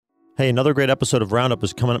Hey, another great episode of Roundup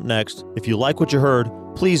is coming up next. If you like what you heard,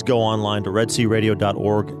 please go online to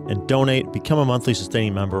redsearadio.org and donate, become a monthly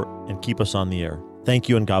sustaining member, and keep us on the air. Thank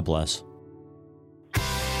you and God bless.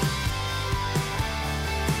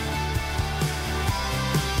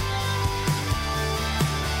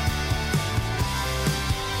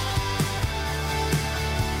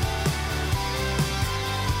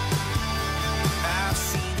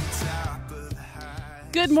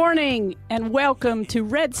 Good morning and welcome to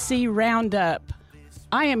Red Sea Roundup.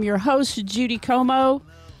 I am your host, Judy Como.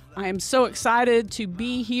 I am so excited to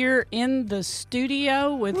be here in the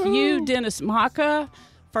studio with you, Dennis Maka.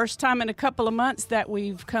 First time in a couple of months that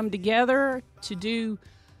we've come together to do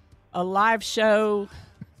a live show,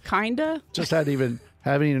 kinda. Just haven't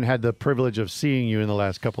even had the privilege of seeing you in the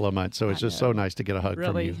last couple of months, so it's just so nice to get a hug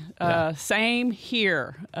from you. Same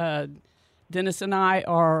here. Dennis and I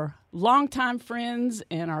are longtime friends,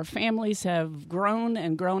 and our families have grown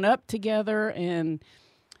and grown up together, and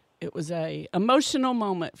it was a emotional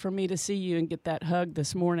moment for me to see you and get that hug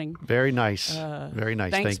this morning. Very nice. Very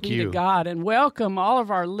nice. Thanks Thank be you. to God, and welcome all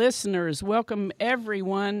of our listeners. Welcome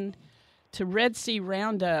everyone to Red Sea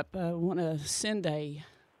Roundup. I want to send a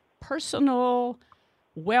personal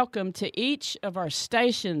welcome to each of our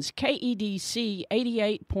stations. KEDC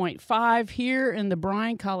 88.5 here in the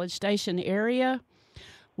Bryan College Station area.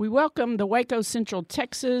 We welcome the Waco Central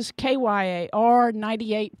Texas KYAR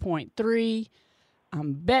 98.3.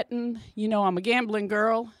 I'm betting, I'm a gambling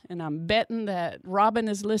girl, and I'm betting that Robin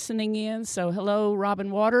is listening in. So hello, Robin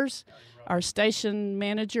Waters, our station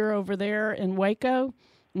manager over there in Waco.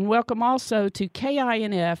 And welcome also to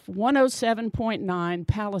KINF 107.9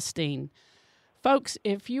 Palestine. Folks,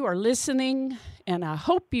 if you are listening, and I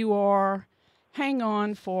hope you are, hang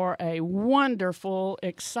on for a wonderful,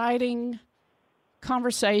 exciting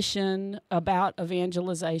conversation about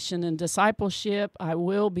evangelization and discipleship. I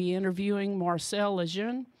will be interviewing Marcel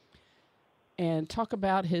Lejeune and talk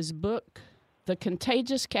about his book, The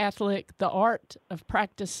Contagious Catholic, The Art of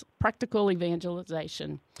Practical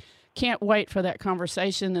Evangelization. Can't wait for that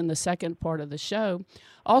conversation in the second part of the show.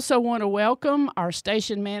 Also want to welcome our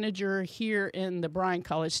station manager here in the Bryan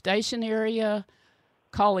College Station area,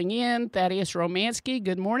 calling in, Thaddeus Romansky.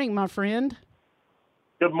 Good morning, my friend.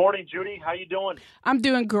 Good morning, Judy. How you doing? I'm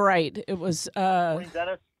doing great. It was Morning,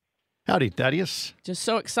 Dennis. Howdy, Thaddeus. just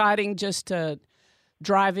so exciting just to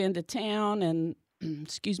drive into town and,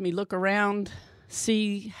 look around,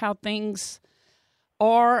 see how things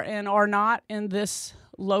are and are not in this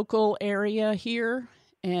local area here,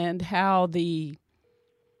 and how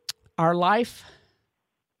our life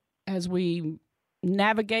as we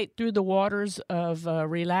navigate through the waters of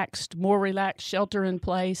more relaxed shelter in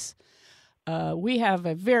place. We have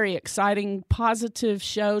a very exciting, positive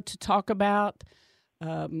show to talk about.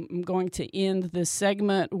 I'm going to end this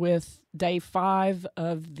segment with day 5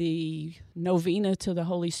 of the Novena to the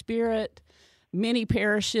Holy Spirit. Many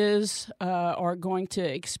parishes are going to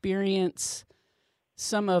experience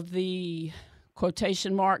some of the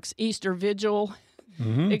quotation marks Easter Vigil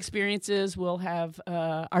experiences. We'll have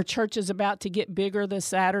our church is about to get bigger this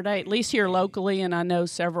Saturday, at least here locally, and I know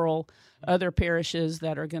several other parishes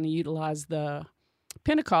that are going to utilize the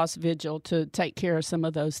Pentecost Vigil to take care of some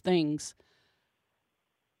of those things.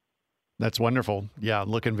 That's wonderful. Yeah,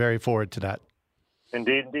 looking very forward to that.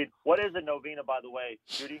 Indeed, indeed. What is a novena, by the way,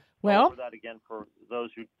 Judy? Well, go over that again for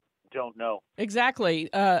those who don't know. Exactly.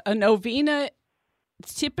 A novena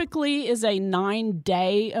typically is a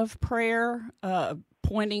 9-day of prayer,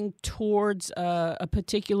 pointing towards a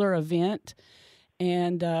particular event.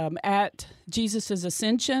 And at Jesus'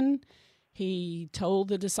 ascension, he told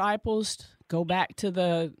the disciples, go back to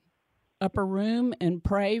the upper room and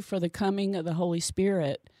pray for the coming of the Holy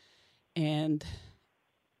Spirit. And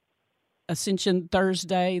Ascension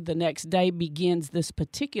Thursday, the next day, begins this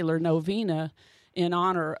particular novena in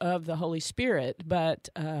honor of the Holy Spirit. But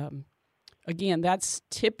again, that's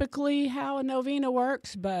typically how a novena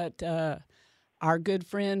works. But our good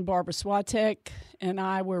friend Barbara Swatek and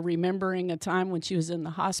I were remembering a time when she was in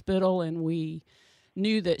the hospital, and we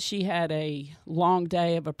knew that she had a long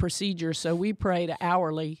day of a procedure, so we prayed an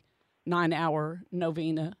hourly 9-hour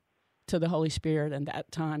novena to the Holy Spirit in that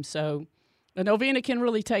time. So a novena can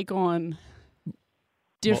really take on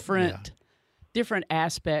different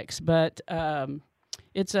aspects, but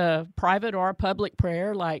it's a private or a public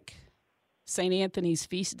prayer. Like St. Anthony's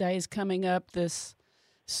feast day is coming up this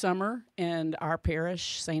summer, and our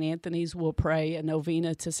parish, St. Anthony's, will pray a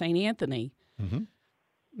novena to St. Anthony. Mm-hmm.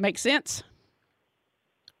 Make sense?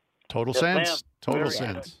 Total Yes, sense. ma'am. Total Very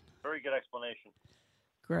sense. Very good explanation.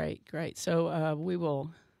 Great. So we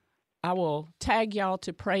will I will tag y'all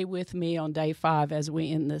to pray with me on day 5 as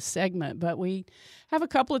we end this segment. But we have a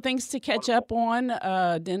couple of things to catch up on.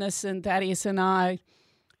 Dennis and Thaddeus and I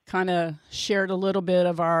kind of shared a little bit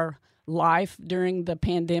of our life during the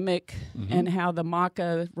pandemic and how the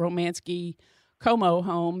Maka Romansky Como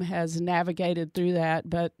home has navigated through that.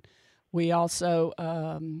 But we also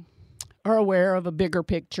are aware of a bigger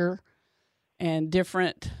picture and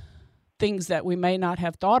different things that we may not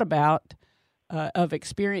have thought about of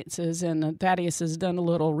experiences. And Thaddeus has done a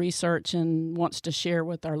little research and wants to share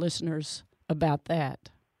with our listeners about that.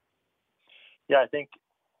 Yeah, I think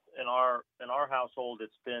in our household,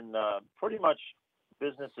 it's been pretty much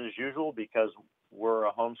business as usual because we're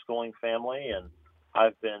a homeschooling family, and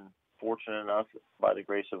I've been fortunate enough, by the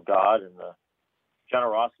grace of God and the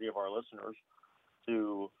generosity of our listeners,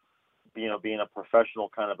 to be in a professional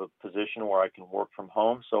kind of a position where I can work from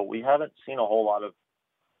home. So we haven't seen a whole lot of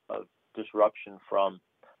disruption from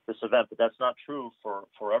this event, but that's not true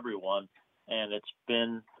for everyone, and it's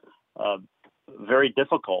been very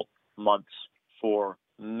difficult months for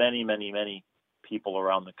many, many, many people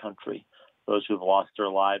around the country. Those who've lost their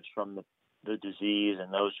lives from the disease,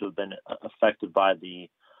 and those who have been affected by the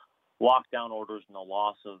lockdown orders and the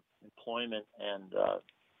loss of employment. And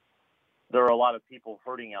there are a lot of people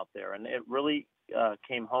hurting out there. And it really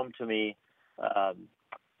came home to me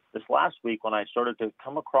this last week when I started to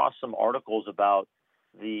come across some articles about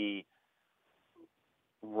the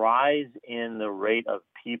rise in the rate of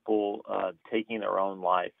people taking their own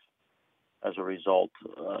life as a result,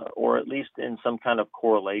 or at least in some kind of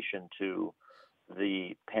correlation to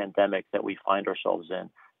the pandemic that we find ourselves in.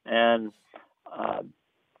 And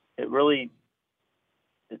it really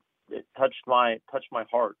it touched my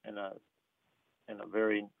heart in a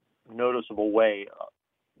very noticeable way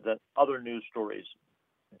that other news stories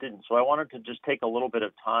didn't. So I wanted to just take a little bit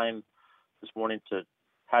of time this morning to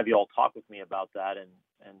have you all talk with me about that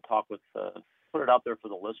and talk with put it out there for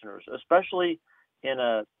the listeners, especially in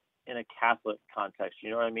a Catholic context. You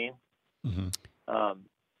know what I mean? Mm-hmm.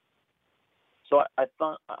 So I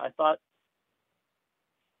thought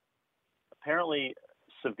apparently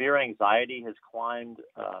severe anxiety has climbed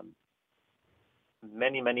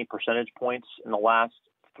many percentage points in the last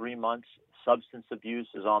 3 months. Substance abuse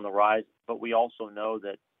is on the rise, but we also know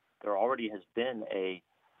that there already has been a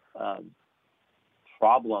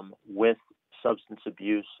problem with substance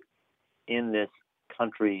abuse in this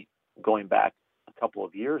country going back a couple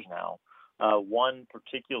of years now. One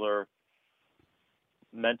particular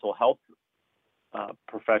mental health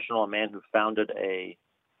professional, a man who founded a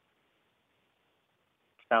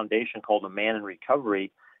foundation called A Man in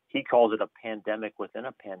Recovery, he calls it a pandemic within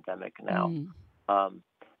a pandemic now.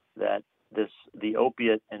 That the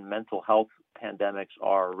opiate and mental health pandemics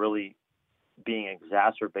are really being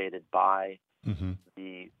exacerbated by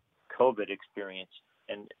the COVID experience.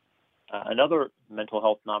 And another mental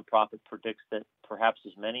health nonprofit predicts that perhaps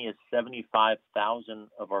as many as 75,000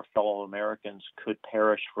 of our fellow Americans could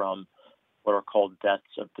perish from what are called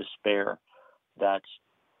deaths of despair. That's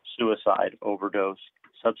suicide, overdose,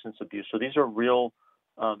 substance abuse. So these are real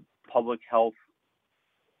public health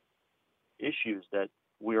issues that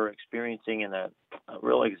we're experiencing in a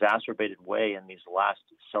real exacerbated way in these last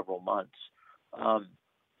several months.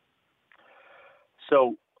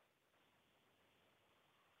 So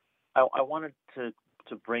I wanted to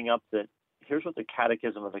bring up that here's what the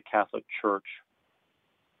Catechism of the Catholic Church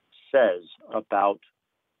says about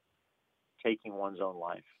taking one's own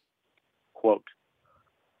life. Quote,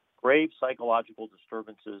 grave psychological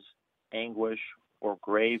disturbances, anguish, or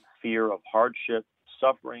grave fear of hardship,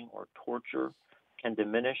 suffering, or torture can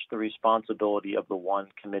diminish the responsibility of the one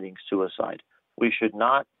committing suicide. We should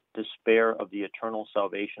not despair of the eternal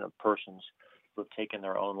salvation of persons who have taken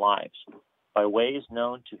their own lives. By ways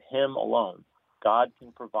known to Him alone, God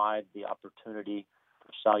can provide the opportunity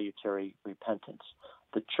for salutary repentance.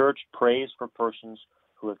 The Church prays for persons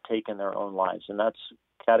who have taken their own lives, and that's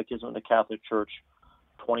Catechism of the Catholic Church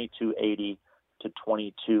 2280 to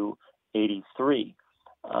 2283.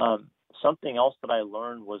 Something else that I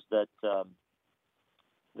learned was that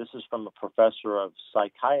this is from a professor of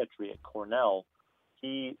psychiatry at Cornell.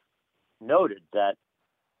 He noted that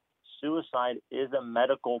suicide is a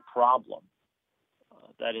medical problem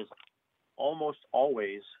that is almost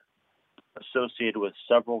always associated with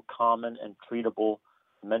several common and treatable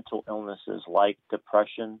mental illnesses like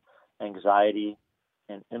depression, anxiety,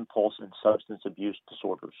 and impulse and substance abuse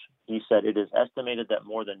disorders. He said it is estimated that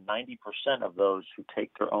more than 90% of those who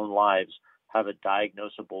take their own lives have a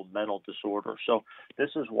diagnosable mental disorder. So this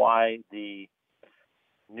is why the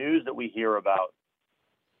news that we hear about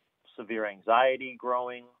severe anxiety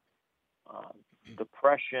growing,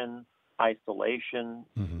 depression, isolation,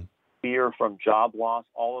 Mm-hmm. fear from job loss,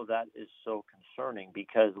 all of that is so concerning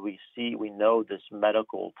because we know this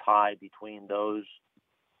medical tie between those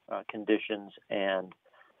conditions and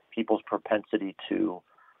people's propensity to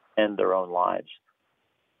end their own lives.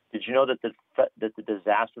 Did you know that the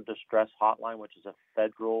disaster distress hotline, which is a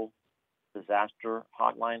federal disaster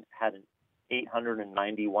hotline, had an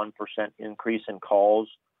 891% increase in calls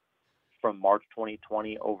from March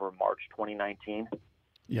 2020 over March 2019?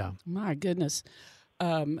 Yeah. My goodness.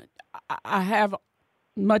 I have,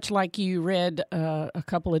 much like you, read a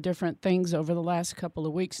couple of different things over the last couple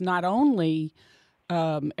of weeks, not only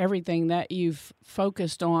everything that you've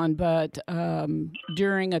focused on, but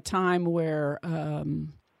during a time where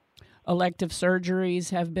elective surgeries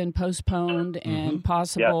have been postponed and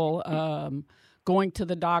possible going to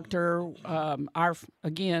the doctor. Our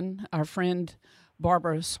friend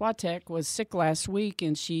Barbara Swatek was sick last week,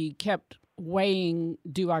 and she kept weighing,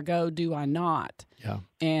 do I go, do I not? Yeah.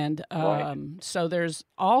 And so there's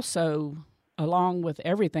also, along with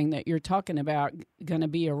everything that you're talking about, going to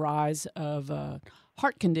be a rise of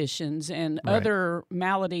heart conditions and other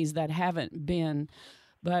maladies that haven't been.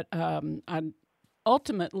 But I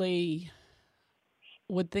ultimately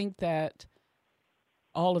would think that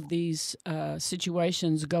all of these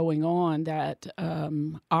situations going on, that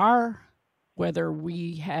whether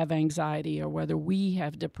we have anxiety or whether we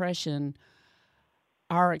have depression,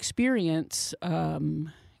 our experience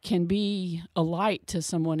can be a light to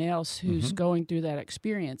someone else who's going through that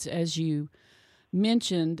experience. As you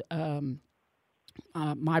mentioned,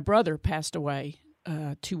 my brother passed away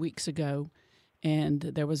 2 weeks ago, and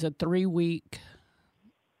there was a 3-week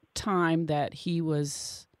time that he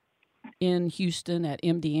was in Houston at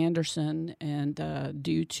MD Anderson, and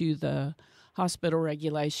due to the hospital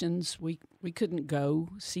regulations, we couldn't go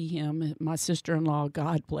see him. My sister-in-law,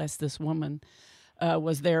 God bless this woman,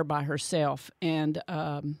 was there by herself, and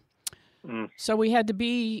so we had to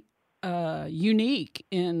be unique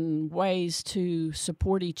in ways to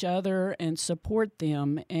support each other and support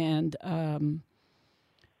them, and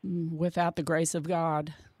without the grace of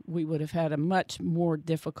God, we would have had a much more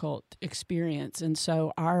difficult experience. And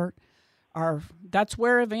so that's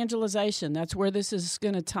where evangelization, that's where this is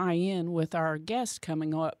going to tie in with our guest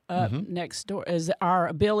coming up next door, is our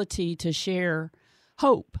ability to share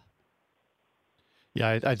hope.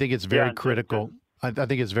 Yeah, I think it's very critical. I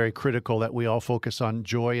think it's very critical that we all focus on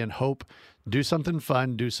joy and hope. Do something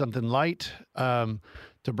fun, do something light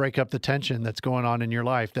to break up the tension that's going on in your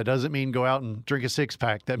life. That doesn't mean go out and drink a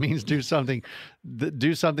 6-pack. That means do something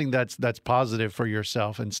that's positive for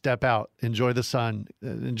yourself and step out, enjoy the sun,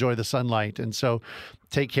 enjoy the sunlight. And so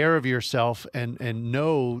take care of yourself and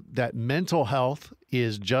know that mental health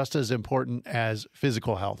is just as important as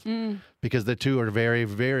physical health because the two are very,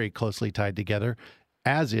 very closely tied together,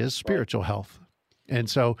 as is spiritual health. And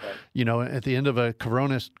so, at the end of a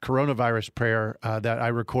coronavirus prayer that I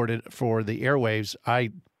recorded for the airwaves,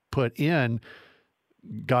 I put in,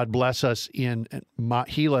 God bless us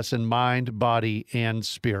heal us in mind, body, and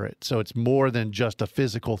spirit. So it's more than just a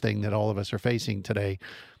physical thing that all of us are facing today.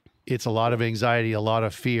 It's a lot of anxiety, a lot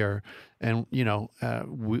of fear. And,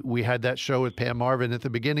 we had that show with Pam Marvin at the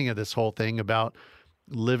beginning of this whole thing about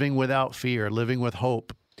living without fear, living with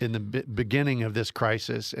hope in the beginning of this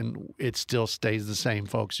crisis, and it still stays the same,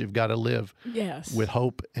 folks. You've got to live with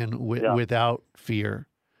hope and without fear,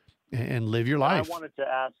 and live your life.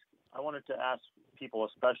 I wanted to ask people,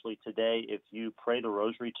 especially today, if you pray the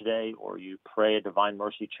Rosary today or you pray a Divine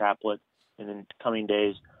Mercy Chaplet in the coming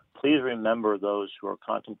days, please remember those who are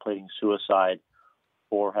contemplating suicide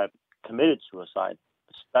or have committed suicide,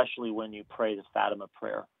 especially when you pray the Fatima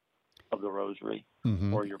prayer of the Rosary,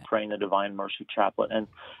 or you're praying the Divine Mercy Chaplet. And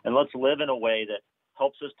let's live in a way that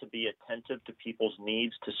helps us to be attentive to people's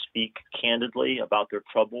needs, to speak candidly about their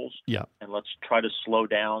troubles. Yeah. And let's try to slow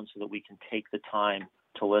down so that we can take the time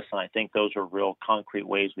to listen. I think those are real concrete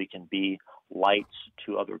ways we can be lights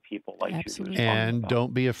to other people like Absolutely. you. And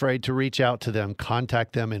don't be afraid to reach out to them,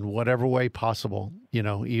 contact them in whatever way possible.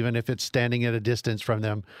 Even if it's standing at a distance from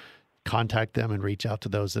them, contact them and reach out to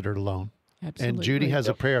those that are alone. Absolutely. And Judy has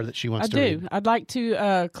a prayer that she wants to read. I'd like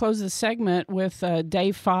to close the segment with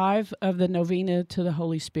day 5 of the Novena to the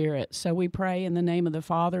Holy Spirit. So we pray in the name of the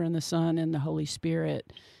Father and the Son and the Holy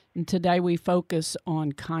Spirit. And today we focus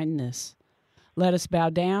on kindness. Let us bow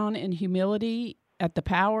down in humility at the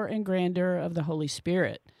power and grandeur of the Holy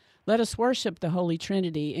Spirit. Let us worship the Holy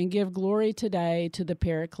Trinity and give glory today to the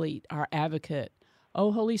Paraclete, our advocate.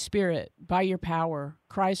 O Holy Spirit, by your power,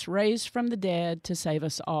 Christ raised from the dead to save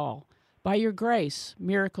us all. By your grace,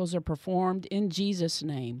 miracles are performed in Jesus'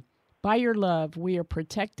 name. By your love, we are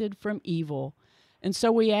protected from evil. And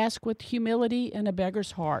so we ask with humility and a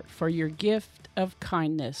beggar's heart for your gift of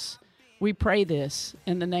kindness. We pray this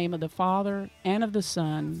in the name of the Father, and of the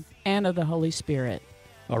Son, and of the Holy Spirit.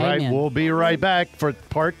 All right, Amen. we'll be right back for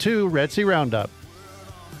part 2, Red Sea Roundup.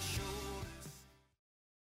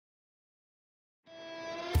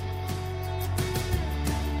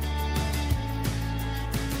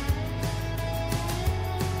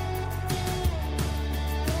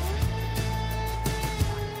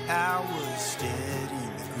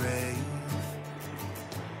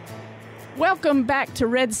 Welcome back to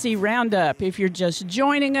Red Sea Roundup. If you're just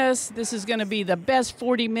joining us, this is going to be the best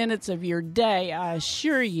 40 minutes of your day. I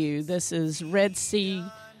assure you, this is Red Sea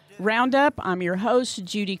Roundup. I'm your host,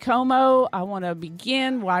 Judy Como. I want to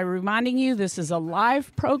begin by reminding you this is a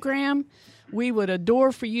live program. We would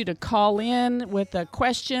adore for you to call in with a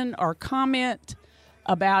question or comment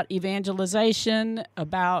about evangelization,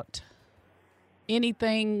 about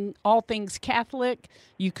anything, all things Catholic.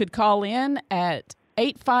 You could call in at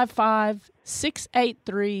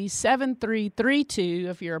 855-683-7332.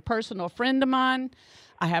 If you're a personal friend of mine,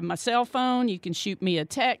 I have my cell phone. You can shoot me a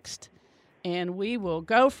text, and we will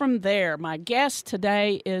go from there. My guest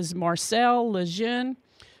today is Marcel Lejeune,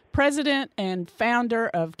 president and founder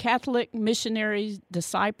of Catholic Missionary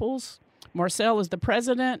Disciples. Marcel is the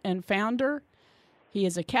president and founder. He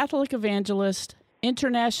is a Catholic evangelist,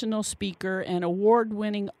 international speaker, and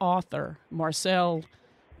award-winning author. Marcel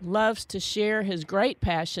loves to share his great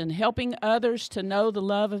passion, helping others to know the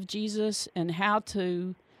love of Jesus and how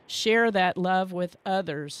to share that love with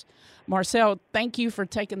others. Marcel, thank you for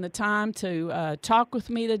taking the time to talk with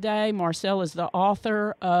me today. Marcel is the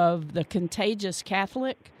author of The Contagious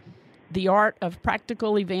Catholic, The Art of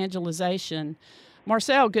Practical Evangelization.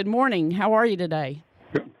 Marcel, good morning. How are you today?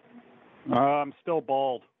 I'm still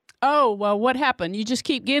bald. Oh, well, what happened? You just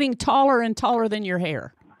keep getting taller and taller than your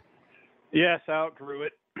hair. Yes, I outgrew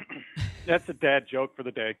it. That's a dad joke for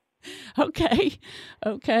the day. Okay.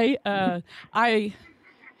 I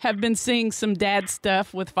have been seeing some dad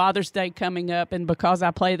stuff with Father's Day coming up, and because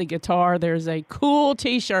I play the guitar, there's a cool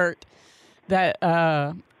T-shirt that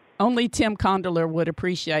only Tim Condoler would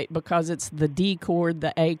appreciate because it's the D chord,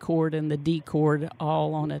 the A chord, and the D chord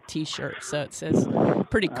all on a T-shirt. So it says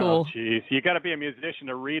pretty cool. Oh, jeez. You got to be a musician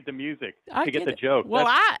to read the music to get the joke. Well,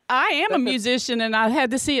 I am a musician, and I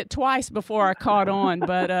had to see it twice before I caught on.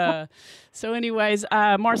 But so anyways,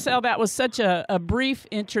 Marcel, that was such a brief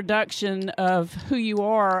introduction of who you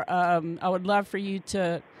are. I would love for you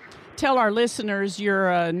to tell our listeners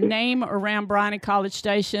your name around Bryan and College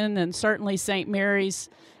Station, and certainly St. Mary's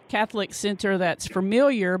Catholic Center that's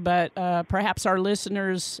familiar, but perhaps our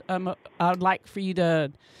listeners, I would like for you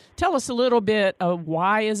to tell us a little bit of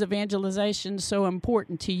why is evangelization so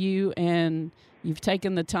important to you, and you've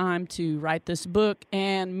taken the time to write this book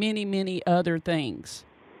and many, many other things.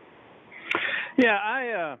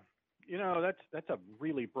 Yeah, that's a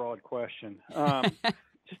really broad question. I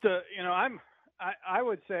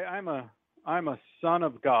would say I'm a son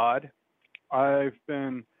of God. I've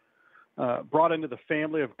been brought into the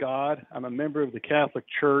family of God. I'm a member of the Catholic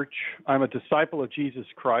Church. I'm a disciple of Jesus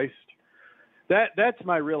Christ. That's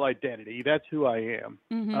my real identity. That's who I am.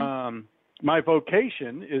 Mm-hmm. My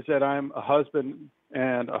vocation is that I'm a husband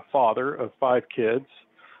and a father of 5 kids.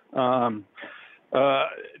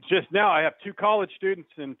 Just now, I have 2 college students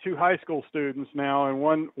and 2 high school students now, and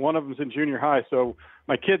one of them's in junior high. So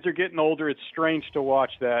my kids are getting older. It's strange to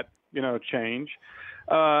watch that, change.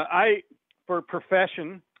 For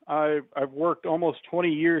profession, I've worked almost 20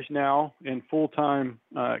 years now in full-time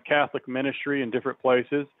Catholic ministry in different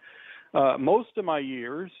places. Most of my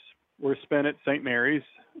years were spent at St. Mary's,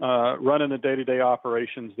 running the day-to-day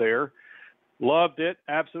operations there. Loved it,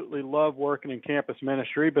 absolutely loved working in campus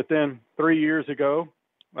ministry. But then 3 years ago,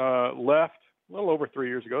 left, a little over 3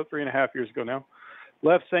 years ago, 3.5 years ago now,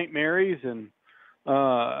 left St. Mary's, and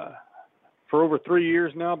for over 3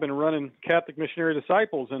 years now, I've been running Catholic Missionary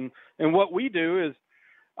Disciples. And what we do is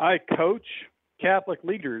I coach Catholic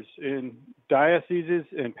leaders in dioceses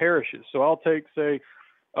and parishes. So I'll take, say,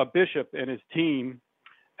 a bishop and his team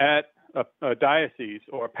at a diocese,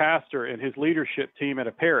 or a pastor and his leadership team at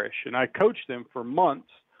a parish, and I coach them for months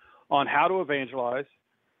on how to evangelize,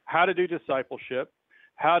 how to do discipleship,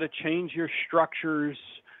 how to change your structures,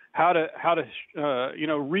 how to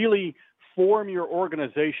really form your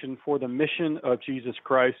organization for the mission of Jesus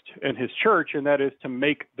Christ and his church, and that is to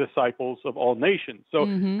make disciples of all nations. So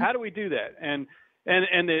how do we do that? And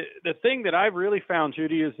the thing that I've really found,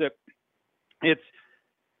 Judy, is that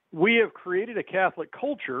we have created a Catholic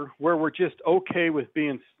culture where we're just okay with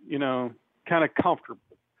being, kind of comfortable,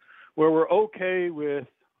 where we're okay with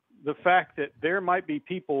the fact that there might be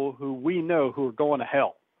people who we know who are going to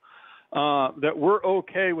hell. That we're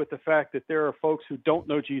okay with the fact that there are folks who don't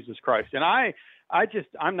know Jesus Christ. And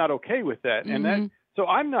I'm not okay with that. Mm-hmm. And so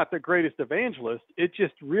I'm not the greatest evangelist. It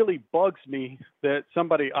just really bugs me that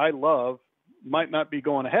somebody I love might not be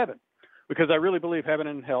going to heaven, because I really believe heaven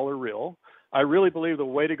and hell are real. I really believe the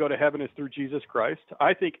way to go to heaven is through Jesus Christ.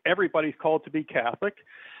 I think everybody's called to be Catholic,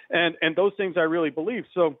 and those things I really believe.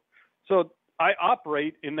 So I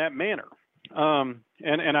operate in that manner.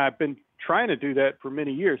 And I've been trying to do that for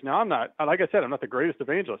many years. Now, I'm not, like I said, I'm not the greatest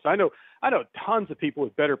evangelist. I know tons of people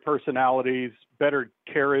with better personalities, better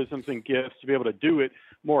charisms and gifts to be able to do it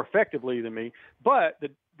more effectively than me. But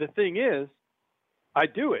the thing is, I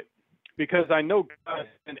do it because I know God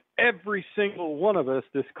and every single one of us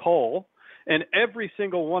this call, and every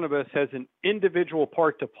single one of us has an individual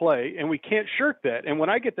part to play, and we can't shirk that. And when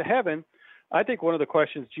I get to heaven, I think one of the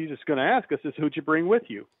questions Jesus is going to ask us is, who'd you bring with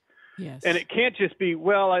you? Yes. And it can't just be,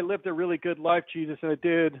 well, I lived a really good life, Jesus, and I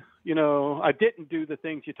didn't do the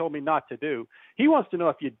things you told me not to do. He wants to know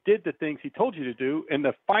if you did the things he told you to do. And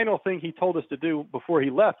the final thing he told us to do before he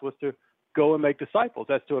left was to go and make disciples.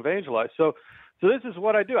 That's to evangelize. So this is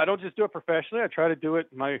what I do. I don't just do it professionally. I try to do it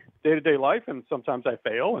in my day-to-day life, and sometimes I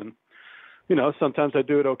fail, and, sometimes I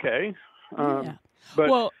do it okay.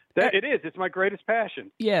 But it's my greatest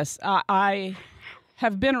passion. Yes, I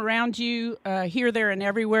have been around you here, there, and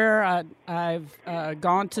everywhere. I've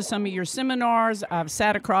gone to some of your seminars. I've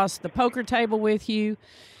sat across the poker table with you,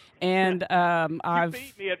 and you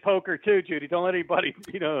beat me at poker too, Judy. Don't let anybody,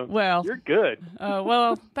 Well, you're good.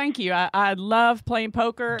 Well, thank you. I love playing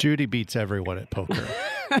poker. Judy beats everyone at poker.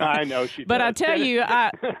 I know she does. But I tell you,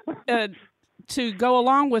 to go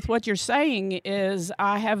along with what you're saying is,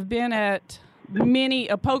 I have been at many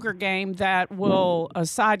a poker game that a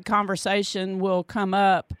side conversation will come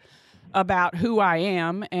up about who I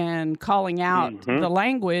am and calling out the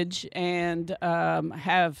language, and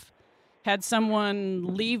have had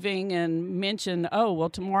someone leaving and mention, oh, well,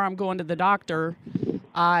 tomorrow I'm going to the doctor.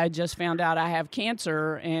 I just found out I have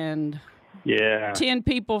cancer, and 10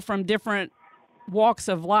 people from different walks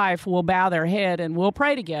of life will bow their head and we'll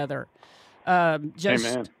pray together.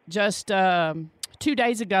 Amen. 2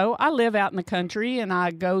 days ago, I live out in the country, and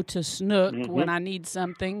I go to Snook when I need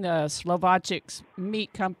something. Slovacic's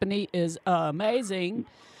meat company is amazing.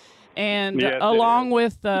 And along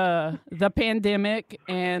with the pandemic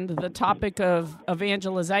and the topic of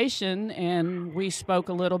evangelization, and we spoke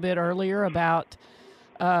a little bit earlier about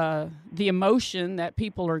the emotion that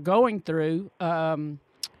people are going through,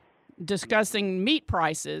 discussing meat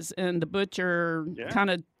prices, and the butcher kind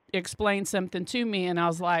of explained something to me, and I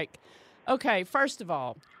was like, okay, first of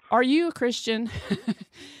all, are you a Christian?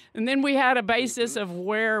 And then we had a basis of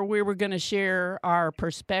where we were going to share our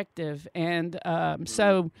perspective. And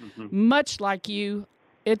so much like you,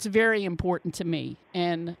 it's very important to me.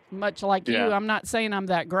 And much like you, I'm not saying I'm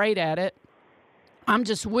that great at it. I'm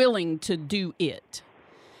just willing to do it.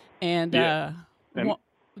 And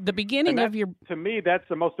the beginning of your... To me, that's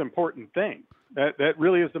the most important thing. That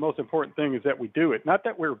really is the most important thing, is that we do it. Not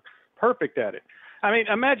that we're perfect at it. I mean,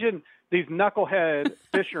 imagine these knucklehead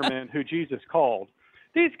fishermen who Jesus called.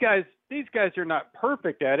 These guys are not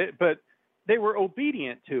perfect at it, but they were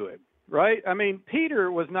obedient to it, right? I mean,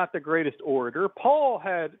 Peter was not the greatest orator. Paul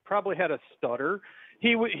probably had a stutter.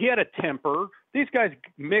 He had a temper. These guys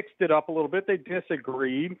mixed it up a little bit. They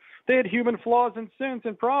disagreed. They had human flaws and sins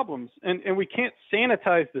and problems, and we can't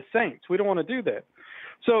sanitize the saints. We don't want to do that.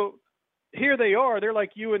 So here they are. They're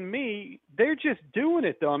like you and me. They're just doing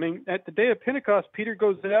it, though. I mean, at the day of Pentecost, Peter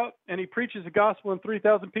goes out and he preaches the gospel, and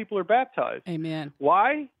 3,000 people are baptized. Amen.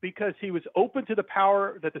 Why? Because he was open to the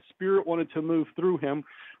power that the Spirit wanted to move through him,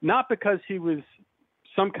 not because he was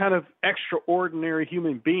some kind of extraordinary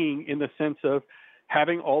human being in the sense of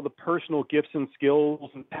having all the personal gifts and skills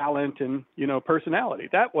and talent and, personality.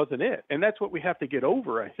 That wasn't it. And that's what we have to get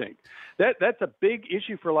over, I think. That's a big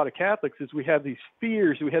issue for a lot of Catholics, is we have these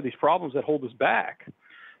fears, we have these problems that hold us back.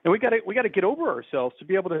 And we got to get over ourselves to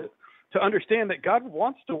be able to understand that God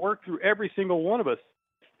wants to work through every single one of us.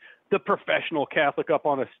 The professional Catholic up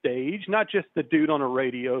on a stage, not just the dude on a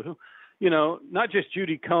radio, not just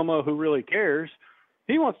Judy Como who really cares.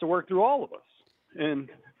 He wants to work through all of us.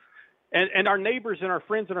 And our neighbors and our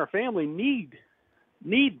friends and our family need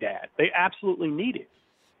that. They absolutely need it.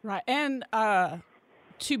 Right. And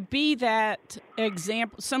to be that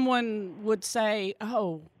example, someone would say,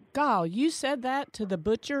 oh, Gal, you said that to the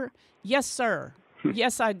butcher? Yes, sir.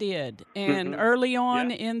 Yes, I did. And early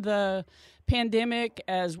on in the pandemic,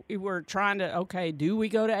 as we were trying to, do we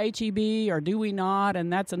go to HEB or do we not?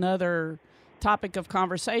 And that's another topic of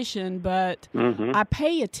conversation, but I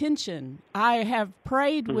pay attention. I have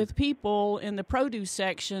prayed with people in the produce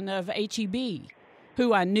section of H-E-B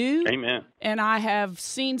who I knew. Amen. And I have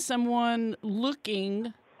seen someone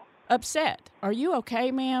looking upset. Are you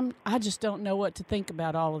okay, ma'am? I just don't know what to think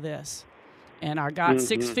about all of this. And I got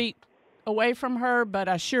 6 feet away from her, but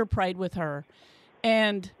I sure prayed with her.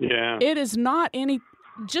 And it is not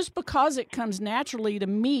just because it comes naturally to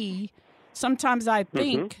me, sometimes I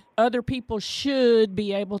think other people should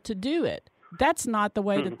be able to do it. That's not the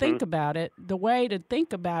way to think about it. The way to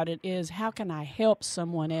think about it is, how can I help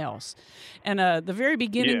someone else? And the very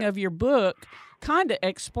beginning of your book kind of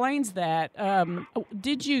explains that.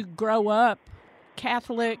 Did you grow up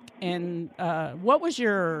Catholic, and what was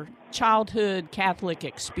your childhood Catholic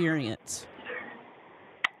experience?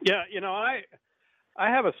 Yeah, I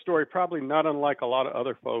have a story probably not unlike a lot of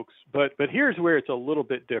other folks, but here's where it's a little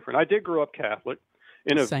bit different. I did grow up Catholic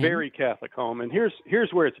in a very Catholic home, and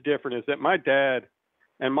here's where it's different is that my dad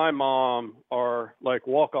and my mom are like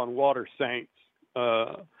walk on water saints.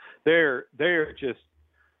 They're just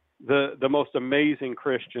the most amazing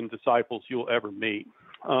Christian disciples you'll ever meet.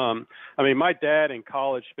 I mean, my dad in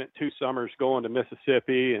college spent 2 summers going to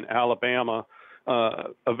Mississippi and Alabama,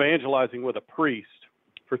 evangelizing with a priest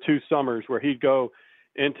for 2 summers, where he'd go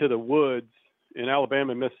into the woods in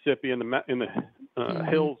Alabama and Mississippi in the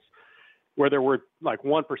hills where there were like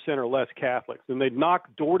 1% or less Catholics, and they'd knock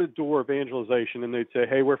door-to-door evangelization, and they'd say,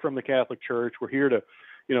 "Hey, we're from the Catholic Church. We're here to,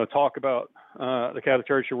 talk about the Catholic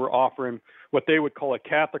Church, and we're offering what they would call a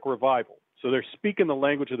Catholic revival." So they're speaking the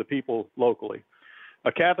language of the people locally.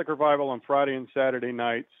 A Catholic revival on Friday and Saturday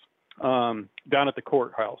nights down at the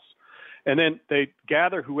courthouse. And then they'd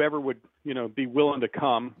gather whoever would, be willing to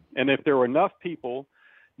come. And if there were enough people,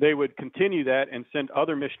 they would continue that and send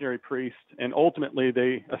other missionary priests. And ultimately,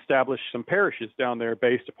 they established some parishes down there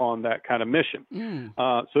based upon that kind of mission.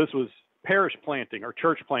 So this was parish planting or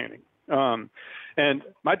church planting. And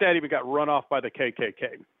my dad even got run off by the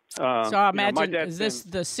KKK. So I imagine, is this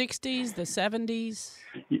the 60s, the 70s?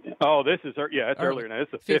 Oh, this is, it's earlier now.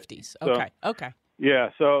 It's the 50s. Okay. Yeah.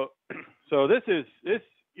 So this is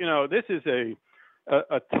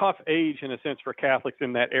a tough age in a sense for Catholics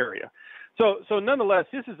in that area. So nonetheless,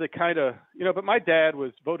 this is the kind of, but my dad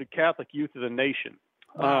was voted Catholic Youth of the Nation.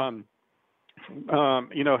 Wow.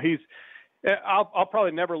 I'll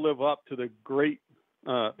probably never live up to the great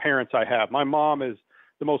parents I have. My mom is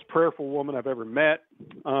the most prayerful woman I've ever met.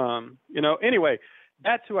 Anyway,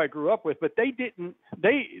 that's who I grew up with, but they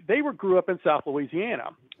grew up in South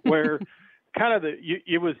Louisiana, where kind of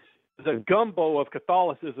it was a gumbo of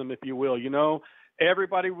Catholicism, if you will.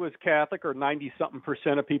 Everybody was Catholic, or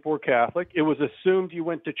 90-something% of people were Catholic. It was assumed you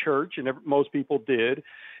went to church, and most people did,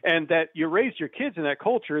 and that you raised your kids in that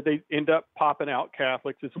culture, they end up popping out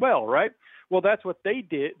Catholics as well, right? Well, that's what they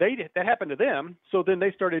did. That happened to them, so then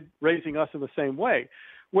they started raising us in the same way,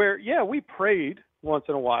 where, we prayed once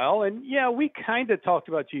in a while, and, we kind of talked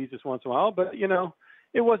about Jesus once in a while, but,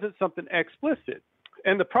 it wasn't something explicit.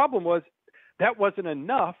 And the problem was, that wasn't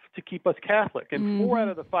enough to keep us Catholic. And 4 out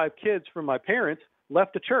of the 5 kids from my parents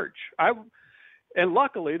left the church. And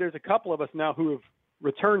luckily, there's a couple of us now who have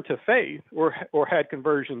returned to faith or had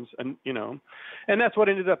conversions, and that's what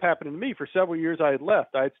ended up happening to me. For several years, I had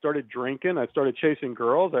left. I had started drinking. I started chasing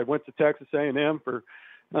girls. I went to Texas A&M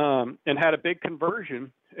and had a big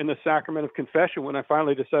conversion in the sacrament of confession when I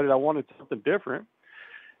finally decided I wanted something different.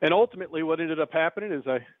 And ultimately, what ended up happening is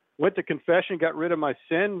I went to confession, got rid of my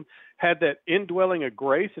sin, had that indwelling of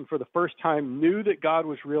grace, and for the first time knew that God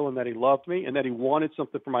was real and that he loved me and that he wanted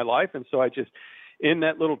something for my life. And so I just, in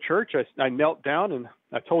that little church, I knelt down and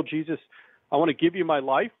I told Jesus, I want to give you my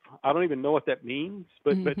life. I don't even know what that means,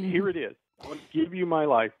 but here it is. I want to give you my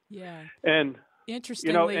life. Yeah. And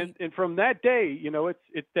interestingly, and from that day,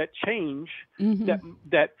 it's that change,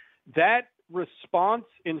 that response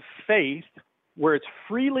in faith, where it's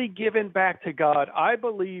freely given back to God, I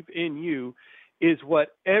believe in you, is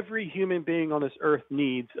what every human being on this earth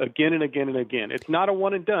needs again and again and again. It's not a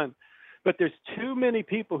one and done, but there's too many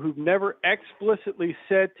people who've never explicitly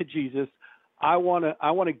said to Jesus, I want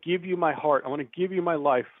to give you my heart. I want to give you my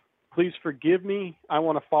life. Please forgive me. I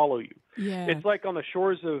want to follow you. Yeah. It's like on the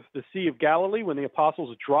shores of the Sea of Galilee when the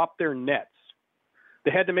apostles dropped their nets. They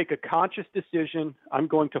had to make a conscious decision. I'm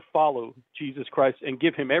going to follow Jesus Christ and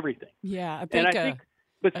give him everything. Yeah, I think.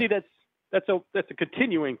 But see, that's a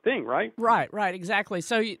continuing thing, right? Right, exactly.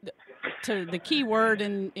 So, to the key word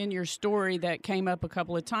in your story that came up a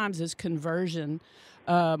couple of times is conversion.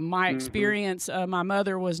 My experience, my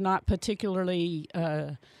mother was not particularly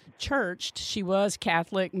churched. She was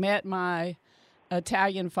Catholic. Met my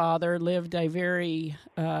Italian father. Lived a very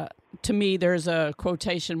to me, there's a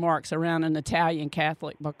quotation marks around an Italian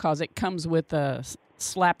Catholic because it comes with a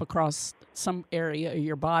slap across some area of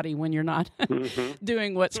your body when you're not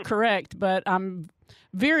doing what's correct. But I'm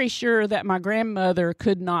very sure that my grandmother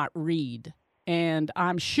could not read. And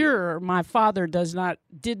I'm sure my father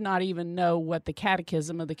did not even know what the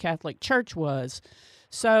catechism of the Catholic Church was.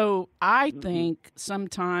 So I think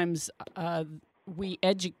sometimes we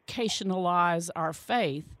educationalize our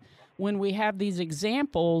faith when we have these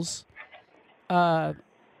examples of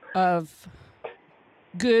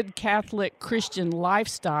good Catholic Christian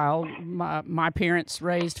lifestyle. My parents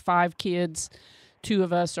raised 5 kids. 2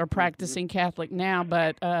 of us are practicing Catholic now,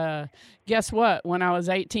 but guess what? When I was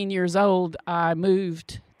 18 years old, I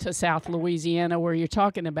moved to South Louisiana, where you're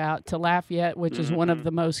talking about, to Lafayette, which is one of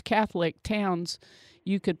the most Catholic towns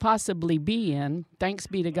you could possibly be in. Thanks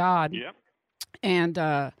be to God. Yep.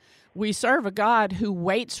 And we serve a God who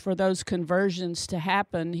waits for those conversions to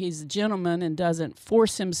happen. He's a gentleman and doesn't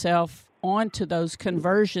force himself onto those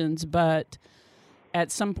conversions, but at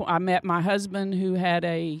some point, I met my husband who had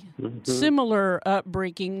a similar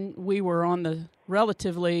upbringing. We were on the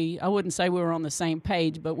I wouldn't say we were on the same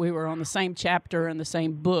page, but we were on the same chapter in the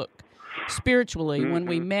same book spiritually when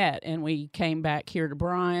we met, and we came back here to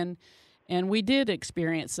Bryan, and we did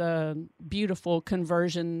experience a beautiful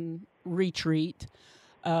conversion retreat.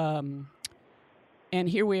 And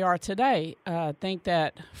here we are today. I think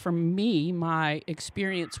that for me, my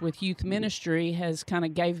experience with youth ministry has kind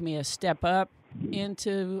of gave me a step up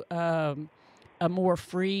into a more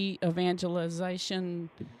free evangelization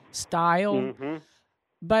style.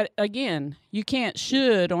 But again, you can't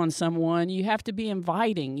should on someone. You have to be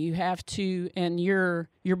inviting. You have to, and your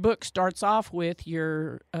book starts off with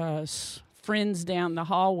your friends down the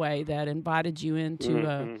hallway that invited you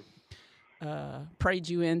into prayed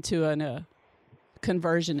you into a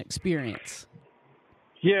conversion experience.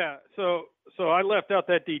 Yeah, so I left out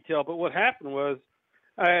that detail, but what happened was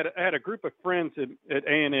I had a group of friends at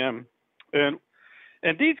A&M, and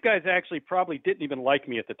these guys actually probably didn't even like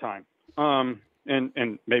me at the time, and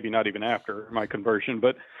maybe not even after my conversion.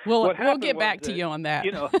 But we'll get back to you on that.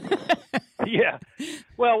 Yeah.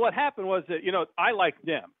 Well, what happened was that I liked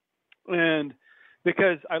them, and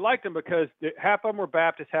because I liked them because half of them were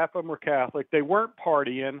Baptist, half of them were Catholic. They weren't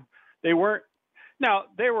partying. They were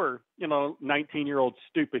 19-year-old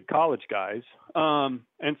stupid college guys.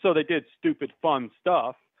 And so they did stupid, fun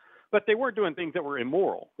stuff, but they weren't doing things that were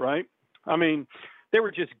immoral, right? I mean, they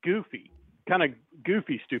were just goofy, kind of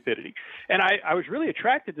goofy stupidity. And I was really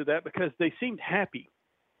attracted to that because they seemed happy.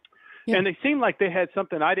 Yeah. And they seemed like they had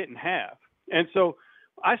something I didn't have. And so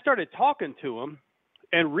I started talking to them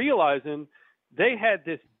and realizing they had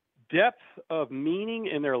this depth of meaning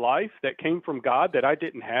in their life that came from God that I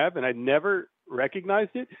didn't have, and I never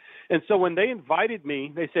recognized it. And so when they invited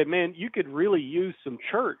me, they said, man, you could really use some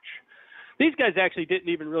church. These guys actually didn't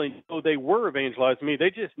even really know they were evangelizing me. They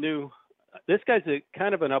just knew this guy's a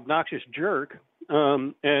kind of an obnoxious jerk,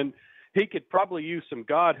 and he could probably use some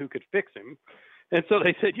God who could fix him. And so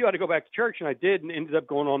they said, you ought to go back to church. And I did, and ended up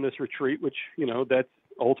going on this retreat, which, that's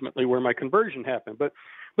ultimately where my conversion happened. But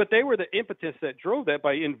they were the impetus that drove that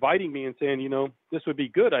by inviting me and saying, this would be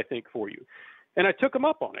good, I think, for you. And I took them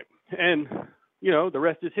up on it. And, the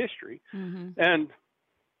rest is history. Mm-hmm.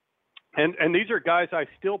 And these are guys I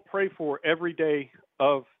still pray for every day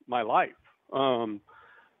of my life. Even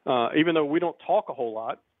though we don't talk a whole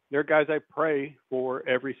lot, they're guys I pray for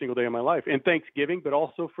every single day of my life, and Thanksgiving, but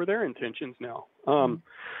also for their intentions now.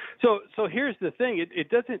 So here's the thing. It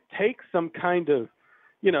doesn't take some kind of,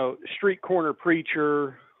 street corner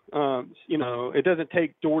preacher. It doesn't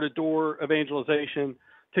take door-to-door evangelization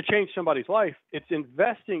to change somebody's life. It's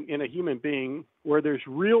investing in a human being where there's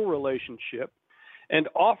real relationship and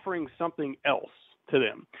offering something else to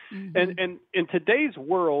them. Mm-hmm. And in today's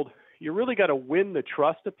world, you really got to win the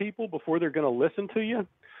trust of people before they're going to listen to you,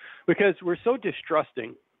 because we're so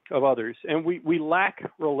distrusting of others, and we lack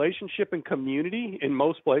relationship and community in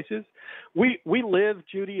most places. We live,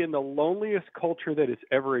 Judy, in the loneliest culture that has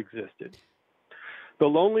ever existed. The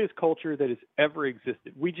loneliest culture that has ever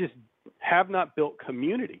existed. We just have not built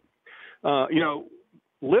community.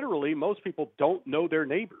 Literally, most people don't know their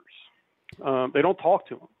neighbors. They don't talk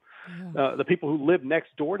to them. Yeah. The people who live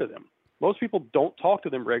next door to them. Most people don't talk to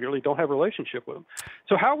them regularly, don't have a relationship with them.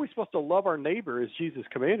 So how are we supposed to love our neighbor as Jesus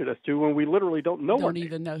commanded us to when we literally don't know Don't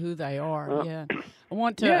even know who they are, yeah. I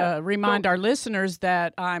want to remind our listeners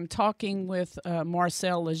that I'm talking with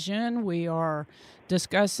Marcel Lejeune. We are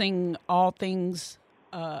discussing all things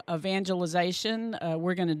evangelization.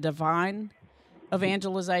 We're going to define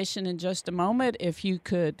evangelization in just a moment. If you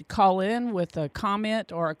could call in with a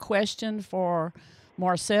comment or a question for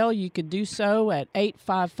Marcel, you could do so at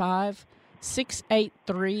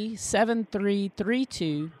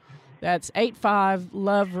 855-683-7332. That's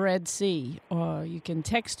 85-LOVE-RED-C. You can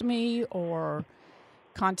text me or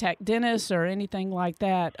contact Dennis or anything like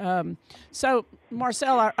that. So,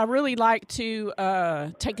 Marcel, I really like to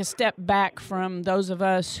take a step back from those of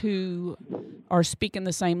us who are speaking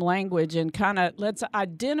the same language and kind of let's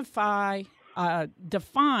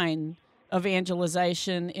define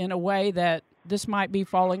evangelization in a way that this might be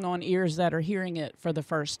falling on ears that are hearing it for the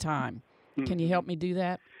first time. Can you help me do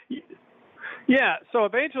that? Yeah, so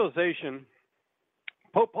evangelization,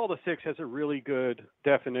 Pope Paul VI has a really good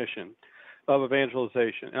definition of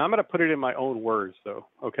evangelization. And I'm going to put it in my own words, though,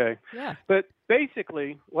 okay? Yeah. But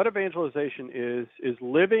basically, what evangelization is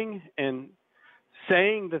living and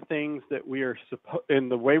saying the things that we are in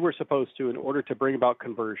the way we're supposed to in order to bring about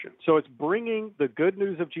conversion. So it's bringing the good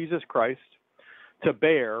news of Jesus Christ to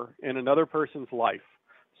bear in another person's life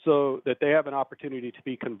so that they have an opportunity to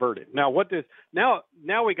be converted. Now, now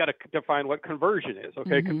we got to define what conversion is,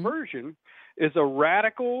 okay? Mm-hmm. Conversion is a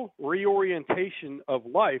radical reorientation of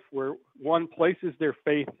life where one places their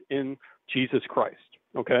faith in Jesus Christ,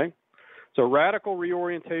 okay? So radical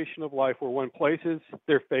reorientation of life where one places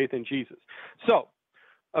their faith in Jesus. So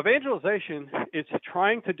evangelization is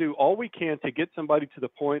trying to do all we can to get somebody to the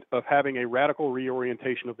point of having a radical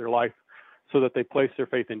reorientation of their life so that they place their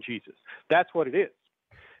faith in Jesus. That's what it is.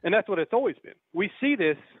 And that's what it's always been. We see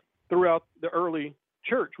this throughout the early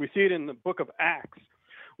church. We see it in the book of Acts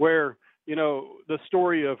where, the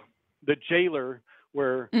story of the jailer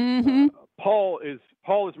where Paul is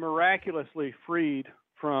miraculously freed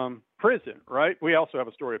from prison, right? We also have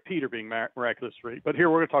a story of Peter being miraculously freed, but here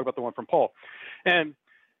we're going to talk about the one from Paul. And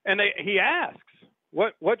he asks,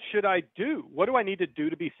 what should I do? What do I need to do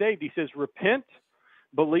to be saved? He says, repent,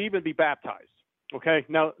 believe, and be baptized. Okay,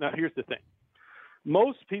 now here's the thing.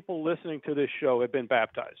 Most people listening to this show have been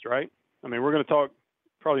baptized, right? I mean, we're going to talk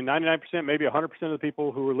probably 99%, maybe 100% of the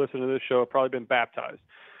people who are listening to this show have probably been baptized.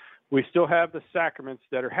 We still have the sacraments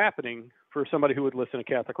that are happening for somebody who would listen to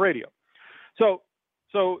Catholic radio. So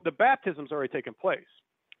the baptism's already taken place.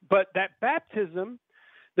 But that baptism,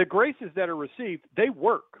 the graces that are received, they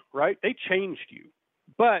work, right? They changed you.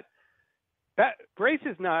 But that grace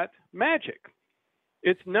is not magic.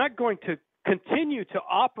 It's not going to continue to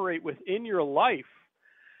operate within your life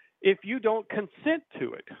if you don't consent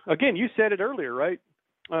to it. Again, you said it earlier, right?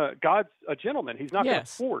 God's a gentleman. He's not going to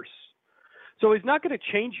force. So he's not going to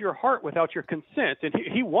change your heart without your consent. And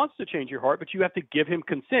he wants to change your heart, but you have to give him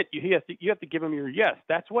consent. You have to give him your yes.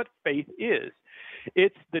 That's what faith is.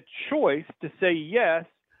 It's the choice to say, yes,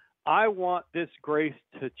 I want this grace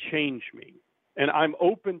to change me. And I'm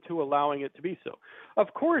open to allowing it to be so.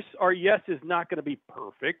 Of course, our yes is not going to be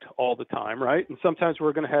perfect all the time, right? And sometimes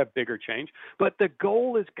we're going to have bigger change. But the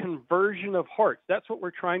goal is conversion of hearts. That's what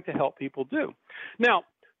we're trying to help people do. Now,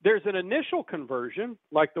 there's an initial conversion,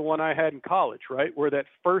 like the one I had in college, right, where that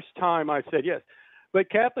first time I said yes. But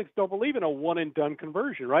Catholics don't believe in a one-and-done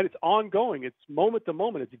conversion, right? It's ongoing. It's moment to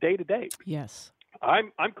moment. It's day to day. Yes.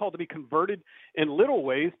 I'm called to be converted in little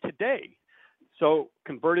ways today. So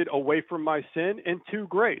converted away from my sin and to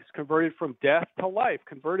grace, converted from death to life,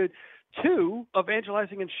 converted to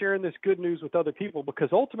evangelizing and sharing this good news with other people, because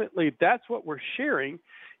ultimately that's what we're sharing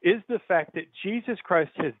is the fact that Jesus Christ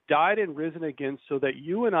has died and risen again so that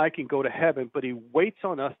you and I can go to heaven, but he waits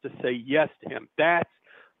on us to say yes to him. That's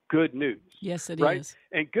good news. Yes, it right? is.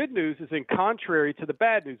 And good news is in contrary to the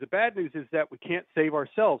bad news. The bad news is that we can't save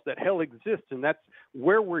ourselves, that hell exists, and that's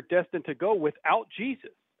where we're destined to go without Jesus.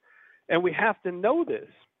 And we have to know this.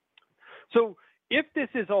 So if this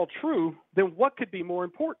is all true, then what could be more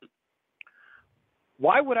important?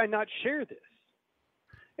 Why would I not share this?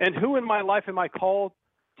 And who in my life am I called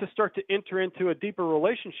to start to enter into a deeper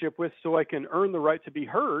relationship with so I can earn the right to be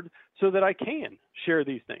heard so that I can share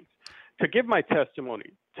these things, to give my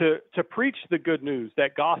testimony, to preach the good news,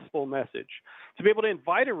 that gospel message, to be able to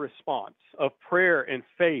invite a response of prayer and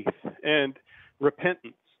faith and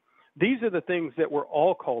repentance. These are the things that we're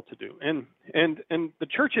all called to do. And the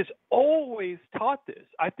church has always taught this.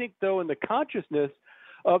 I think, though, in the consciousness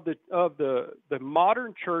of the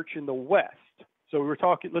modern church in the West, so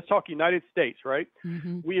let's talk United States, right?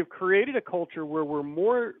 Mm-hmm. We have created a culture where we're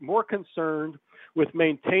more concerned with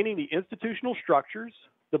maintaining the institutional structures,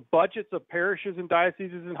 the budgets of parishes and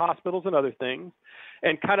dioceses and hospitals and other things,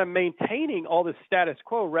 and kind of maintaining all this status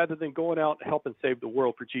quo rather than going out and helping save the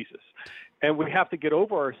world for Jesus. And we have to get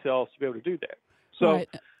over ourselves to be able to do that. So right.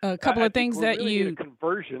 A couple of things that really need a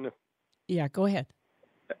conversion. Yeah, go ahead.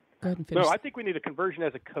 Go ahead and finish. No, I think we need a conversion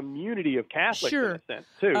as a community of Catholics sure. in a sense,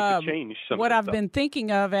 too, to change some what of I've stuff. been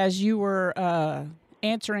thinking of as you were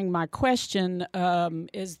answering my question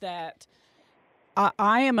is that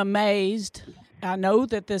I am amazed. I know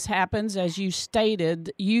that this happens, as you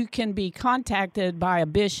stated. You can be contacted by a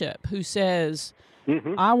bishop who says,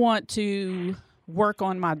 I want to work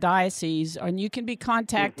on my diocese, and you can be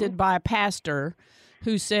contacted by a pastor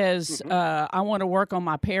who says, I want to work on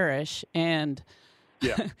my parish, and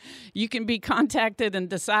you can be contacted and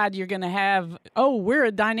decide you're going to have, we're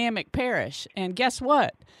a dynamic parish, and guess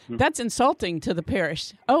what? That's insulting to the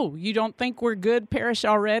parish. Oh, you don't think we're good parish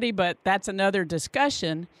already? But that's another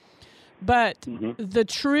discussion. But the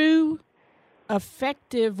true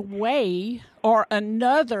effective way, or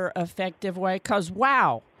another effective way, because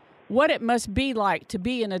wow, what it must be like to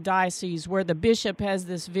be in a diocese where the bishop has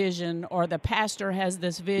this vision, or the pastor has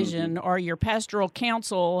this vision, or your pastoral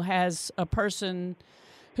council has a person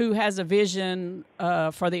who has a vision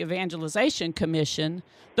for the evangelization commission.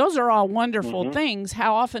 Those are all wonderful things.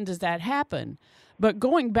 How often does that happen? But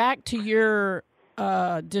going back to your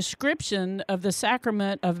description of the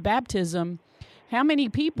sacrament of baptism, how many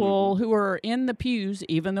people who are in the pews,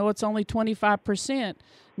 even though it's only 25%,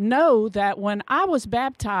 know that when I was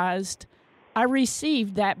baptized, I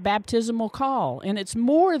received that baptismal call? And it's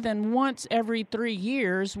more than once every 3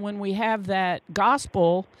 years when we have that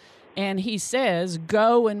gospel and he says,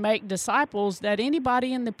 go and make disciples, that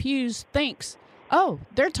anybody in the pews thinks, oh,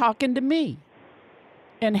 they're talking to me.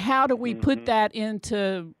 And how do we put that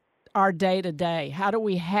into our day-to-day? How do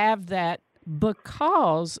we have that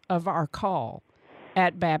because of our call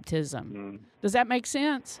at baptism? Does that make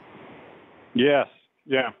sense? Yes.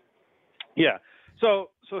 Yeah. So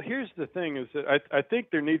here's the thing: is that I think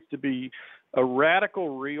there needs to be a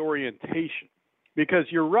radical reorientation, because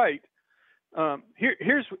you're right.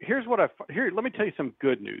 Here's what let me tell you some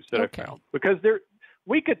good news that I found, because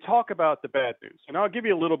we could talk about the bad news, and I'll give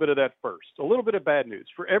you a little bit of that first. A little bit of bad news: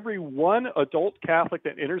 for every one adult Catholic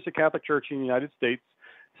that enters the Catholic Church in the United States,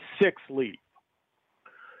 6 leave.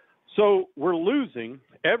 So we're losing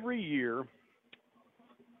every year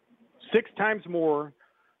 6 times more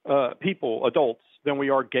people, adults, than we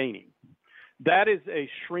are gaining. That is a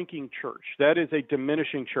shrinking church. That is a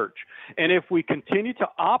diminishing church. And if we continue to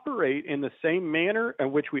operate in the same manner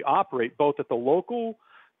in which we operate, both at the local,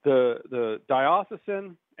 the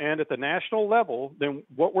diocesan, and at the national level, then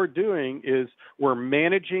what we're doing is we're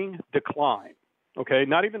managing decline. Okay,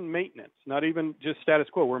 not even maintenance, not even just status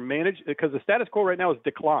quo. We're managing, because the status quo right now is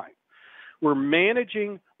decline. We're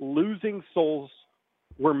managing losing souls.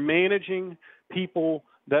 We're managing people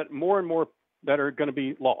that more and more that are going to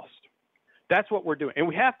be lost. That's what we're doing. And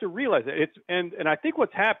we have to realize that and I think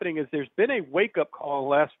what's happening is there's been a wake-up call in the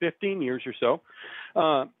last 15 years or so,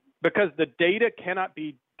 because the data cannot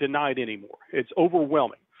be denied anymore. It's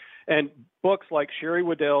overwhelming. And books like Sherry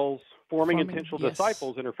Waddell's Forming Intentional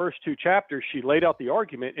Disciples, in her first 2 chapters, she laid out the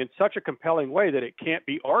argument in such a compelling way that it can't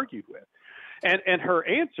be argued with. And her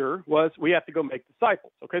answer was, we have to go make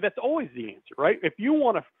disciples. Okay, that's always the answer, right? If you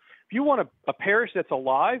want a parish that's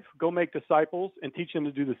alive, go make disciples and teach them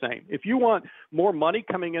to do the same. If you want more money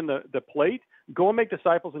coming in the plate, go and make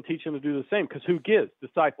disciples and teach them to do the same, because who gives?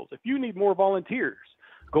 Disciples. If you need more volunteers,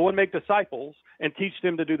 go and make disciples and teach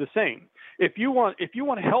them to do the same. If you want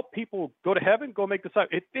to help people go to heaven, go make disciples.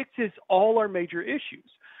 It fixes all our major issues.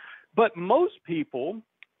 But most people,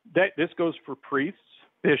 this goes for priests,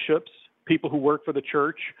 bishops, people who work for the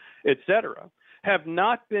church, etc., have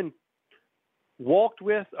not been walked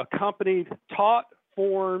with, accompanied, taught,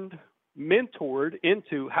 formed, mentored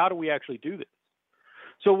into how do we actually do this.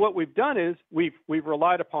 So what we've done is we've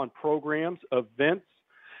relied upon programs, events,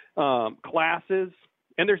 classes,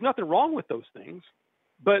 and there's nothing wrong with those things,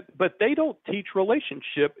 but they don't teach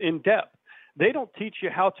relationship in depth. They don't teach you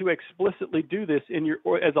how to explicitly do this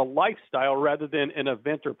as a lifestyle rather than an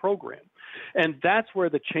event or program. And that's where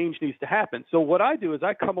the change needs to happen. So what I do is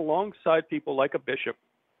I come alongside people like a bishop.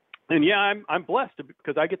 And yeah, I'm blessed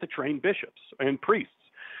because I get to train bishops and priests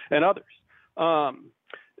and others.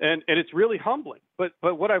 And it's really humbling. But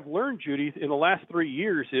what I've learned, Judy, in the last 3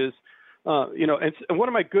 years is, and one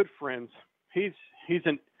of my good friends, he's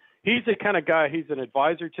the kind of guy, he's an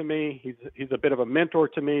advisor to me. He's a bit of a mentor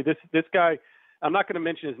to me. This guy, I'm not going to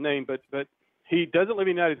mention his name, but he doesn't live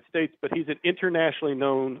in the United States, but he's an internationally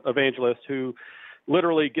known evangelist who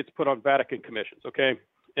literally gets put on Vatican commissions, okay?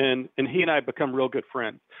 And he and I have become real good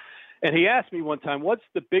friends. And he asked me one time, what's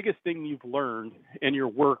the biggest thing you've learned in your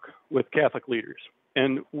work with Catholic leaders?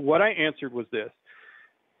 And what I answered was this: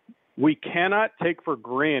 we cannot take for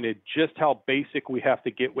granted just how basic we have to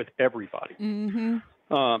get with everybody.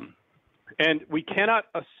 Mm-hmm. And we cannot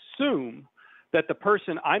assume that the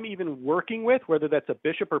person I'm even working with, whether that's a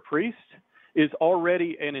bishop or priest, is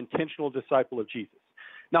already an intentional disciple of Jesus.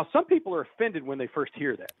 Now, some people are offended when they first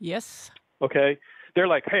hear that. Yes. Okay. They're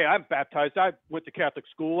like, hey, I'm baptized. I went to Catholic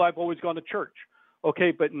school. I've always gone to church.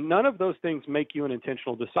 Okay. But none of those things make you an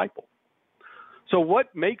intentional disciple. So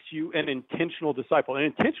what makes you an intentional disciple? An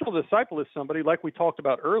intentional disciple is somebody, like we talked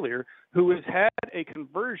about earlier, who has had a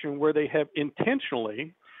conversion where they have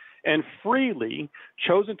intentionally and freely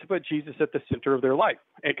chosen to put Jesus at the center of their life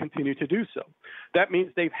and continue to do so. That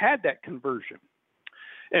means they've had that conversion.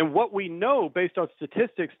 And what we know based on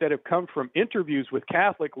statistics that have come from interviews with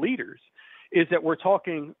Catholic leaders is that we're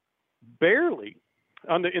talking barely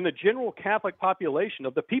in the general Catholic population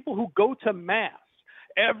of the people who go to Mass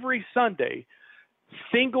every Sunday,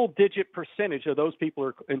 single-digit percentage of those people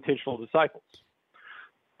are intentional disciples.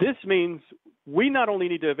 This means we not only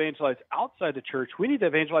need to evangelize outside the church, we need to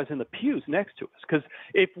evangelize in the pews next to us. Because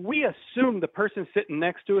if we assume the person sitting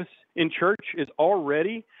next to us in church is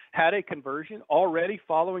already had a conversion, already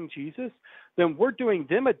following Jesus, then we're doing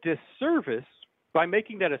them a disservice by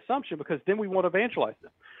making that assumption, because then we won't evangelize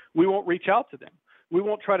them. We won't reach out to them. We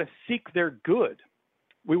won't try to seek their good.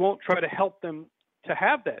 We won't try to help them to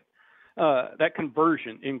have that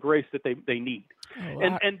conversion in grace that they need. Oh,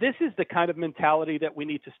 wow. And this is the kind of mentality that we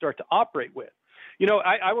need to start to operate with. You know,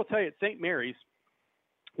 I will tell you, at St. Mary's,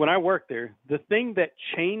 when I worked there, the thing that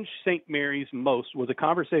changed St. Mary's most was a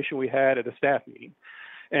conversation we had at a staff meeting.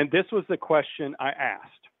 And this was the question I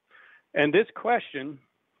asked. And this question,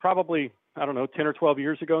 probably, 10 or 12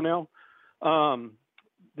 years ago now,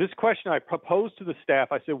 this question I proposed to the staff.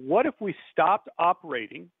 I said, what if we stopped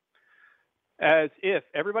operating as if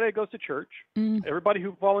everybody that goes to church, everybody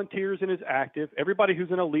who volunteers and is active, everybody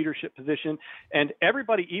who's in a leadership position, and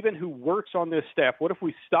everybody even who works on this staff, what if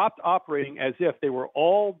we stopped operating as if they were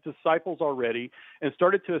all disciples already and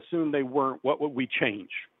started to assume they weren't? What would we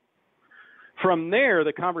change? From there,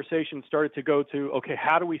 the conversation started to go to, okay,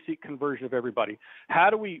 how do we seek conversion of everybody?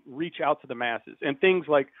 How do we reach out to the masses? And things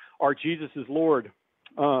like our Jesus is Lord,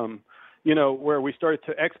 where we started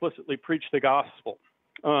to explicitly preach the gospel.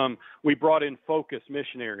 We brought in focus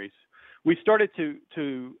missionaries. We started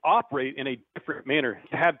to operate in a different manner,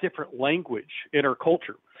 to have different language in our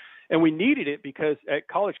culture. And we needed it because at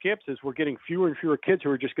college campuses, we're getting fewer and fewer kids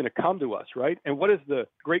who are just going to come to us, right? And what does the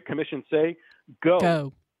Great Commission say?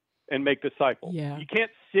 Go. And make disciples. Yeah. You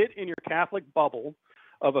can't sit in your Catholic bubble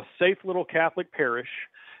of a safe little Catholic parish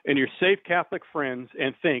and your safe Catholic friends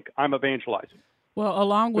and think, I'm evangelizing. Well,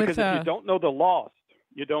 along with... Because if you don't know the lost,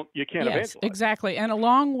 you can't evangelize. Exactly. And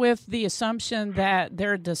along with the assumption that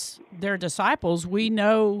they're disciples, we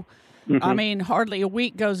know, hardly a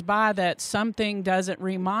week goes by that something doesn't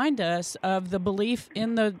remind us of the belief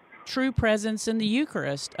in the true presence in the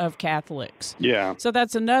Eucharist of Catholics. Yeah. So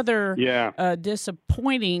that's another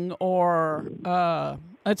disappointing, or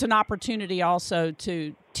it's an opportunity also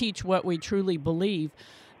to teach what we truly believe.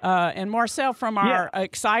 And Marcel, from our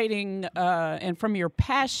exciting and from your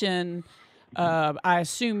passion, I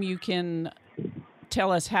assume you can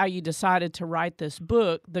tell us how you decided to write this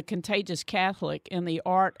book, The Contagious Catholic and the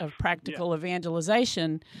Art of Practical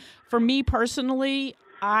Evangelization. For me personally,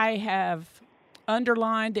 I have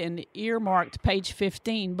underlined and earmarked page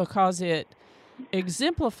 15 because it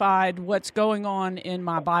exemplified what's going on in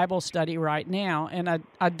my Bible study right now. And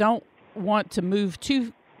I don't want to move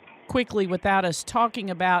too quickly without us talking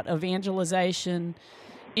about evangelization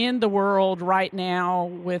in the world right now,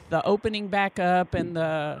 with the opening back up and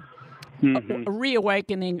the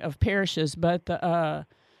reawakening of parishes. But the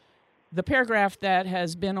paragraph that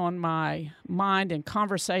has been on my mind in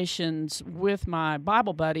conversations with my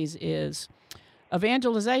Bible buddies is,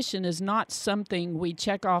 evangelization is not something we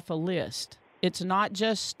check off a list. It's not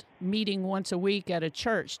just meeting once a week at a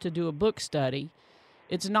church to do a book study.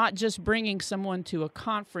 It's not just bringing someone to a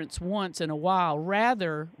conference once in a while.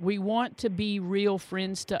 Rather, we want to be real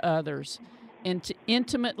friends to others and to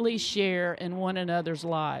intimately share in one another's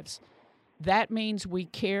lives. That means we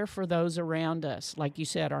care for those around us, like you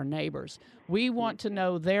said, our neighbors. We want to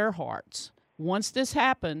know their hearts. Once this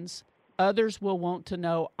happens, others will want to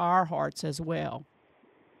know our hearts as well.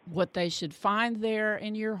 What they should find there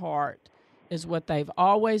in your heart is what they've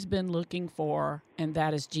always been looking for, and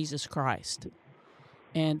that is Jesus Christ.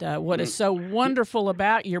 And what is so wonderful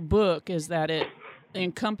about your book is that it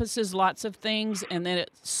encompasses lots of things, and then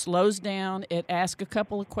it slows down. It asks a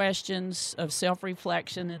couple of questions of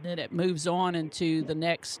self-reflection, and then it moves on into the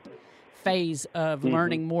next phase of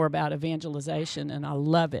learning more about evangelization, and I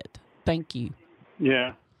love it. Thank you.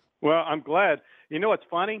 Yeah. Well, I'm glad. You know what's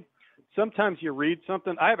funny? Sometimes you read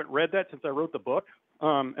something. I haven't read that since I wrote the book,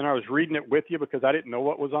 and I was reading it with you because I didn't know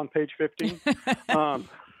what was on page 15.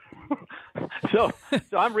 So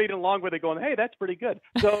I'm reading along with it going, hey, that's pretty good.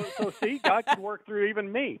 So see, God can work through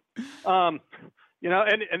even me. You know,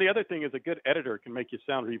 and the other thing is a good editor can make you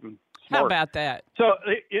sound even smarter. How about that? So,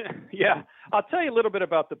 yeah, I'll tell you a little bit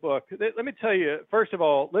about the book. Let me tell you, first of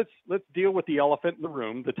all, let's deal with the elephant in the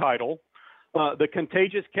room, the title, The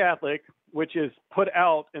Contagious Catholic, which is put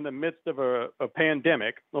out in the midst of a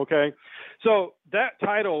pandemic, okay? So that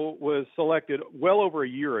title was selected well over a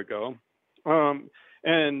year ago.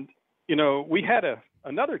 And, you know, we had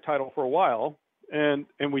another title for a while, and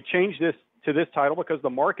we changed this to this title because the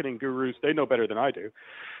marketing gurus, they know better than I do.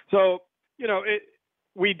 So, you know,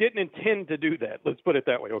 we didn't intend to do that. Let's put it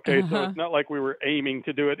that way. Okay. So it's not like we were aiming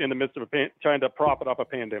to do it in the midst of trying to profit off a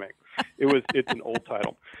pandemic. It's an old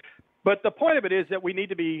title. But the point of it is that we need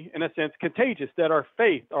to be, in a sense, contagious, that our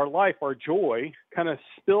faith, our life, our joy kind of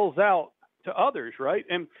spills out to others. Right.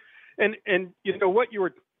 And, you know, what you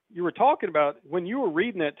were talking about when you were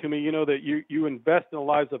reading that to me, you know, that you invest in the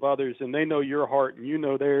lives of others and they know your heart and you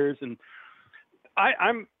know theirs. And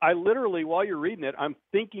I literally, while you're reading it, I'm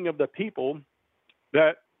thinking of the people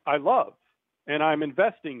that I love and I'm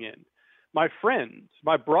investing in, my friends,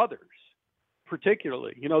 my brothers,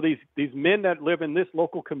 particularly, you know, these men that live in this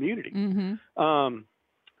local community,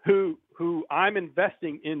 who I'm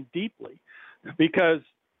investing in deeply, because,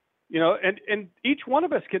 you know, and each one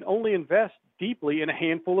of us can only invest deeply in a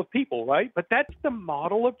handful of people, right? But that's the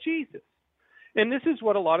model of Jesus. And this is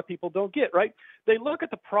what a lot of people don't get, right? They look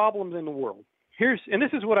at the problems in the world. And this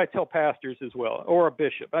is what I tell pastors as well, or a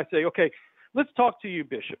bishop. I say, okay, let's talk to you,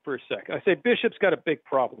 Bishop, for a second. I say, Bishop's got a big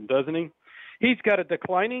problem, doesn't he? He's got a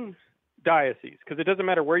declining diocese, because it doesn't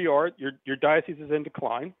matter where you are, your diocese is in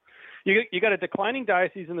decline. You got a declining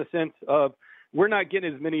diocese in the sense of we're not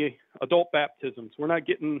getting as many adult baptisms. We're not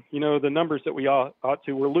getting, you know, the numbers that we ought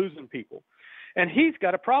to. We're losing people. And he's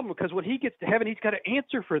got a problem because when he gets to heaven, he's got to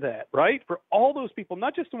answer for that, right? For all those people,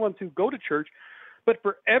 not just the ones who go to church, but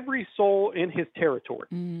for every soul in his territory.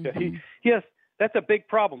 That's a big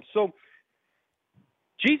problem. So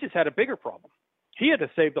Jesus had a bigger problem. He had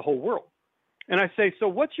to save the whole world. And I say, so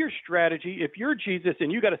what's your strategy if you're Jesus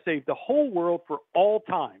and you got to save the whole world for all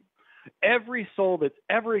time? Every soul that's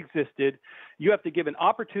ever existed, you have to give an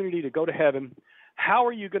opportunity to go to heaven. How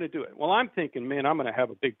are you going to do it? Well, I'm thinking, man, I'm going to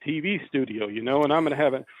have a big TV studio, you know, and I'm going to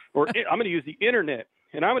have I'm going to use the internet,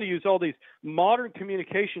 and I'm going to use all these modern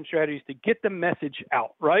communication strategies to get the message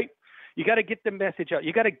out, right? You got to get the message out.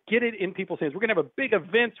 You got to get it in people's hands. We're going to have a big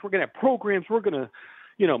events. We're going to have programs. We're going to,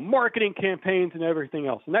 you know, marketing campaigns and everything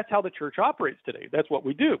else. And that's how the church operates today. That's what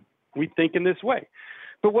we do. We think in this way.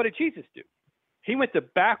 But what did Jesus do? He went to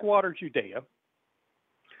backwater Judea.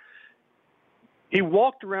 He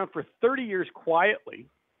walked around for 30 years quietly,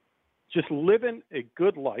 just living a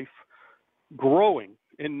good life, growing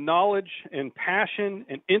in knowledge and passion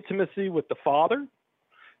and intimacy with the Father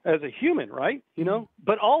as a human, right? You know,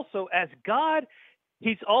 but also as God,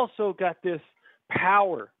 he's also got this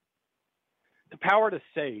power, the power to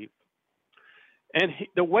save. And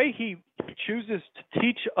the way he chooses to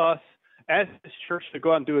teach us as his church to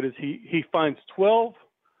go out and do it is he finds 12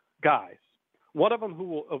 guys, one of them who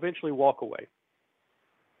will eventually walk away.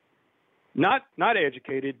 Not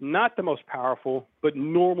educated, not the most powerful, but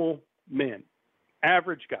normal men,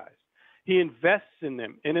 average guys. He invests in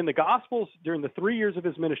them. And in the Gospels, during the 3 years of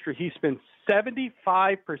his ministry, he spends 75%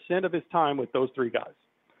 of his time with those three guys.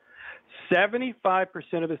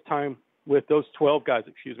 75% of his time with those 12 guys,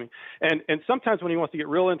 And sometimes when he wants to get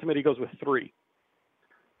real intimate, he goes with three,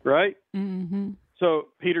 right? Mm-hmm. So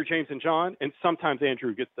Peter, James, and John, and sometimes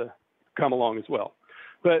Andrew gets to come along as well.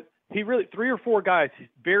 But he really, 3 or 4 guys he's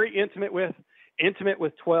very intimate with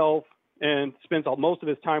 12, and spends most of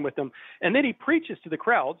his time with them. And then he preaches to the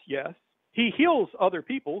crowds, yes. He heals other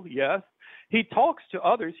people, yes. He talks to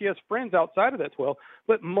others. He has friends outside of that 12,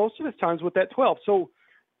 but most of his time's with that 12. So,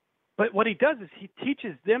 but what he does is he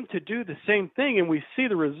teaches them to do the same thing, and we see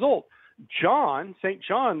the result. St.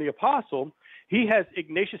 John, the apostle, he has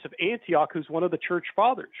Ignatius of Antioch, who's one of the church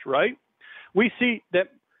fathers, right? We see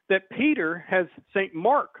that Peter has St.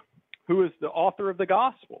 Mark, who is the author of the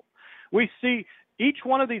gospel. We see each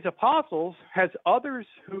one of these apostles has others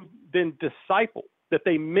who then disciple, that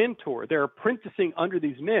they mentor. They're apprenticing under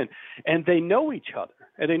these men, and they know each other,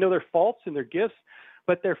 and they know their faults and their gifts,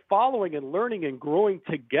 but they're following and learning and growing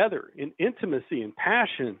together in intimacy and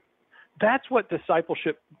passion. That's what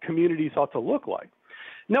discipleship communities ought to look like.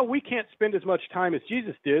 No, we can't spend as much time as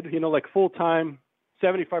Jesus did, you know, like full-time.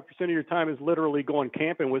 75% of your time is literally going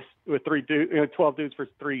camping with 12 dudes for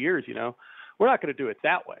 3 years, you know. We're not going to do it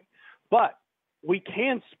that way. But we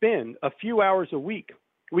can spend a few hours a week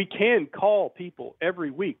We can call people every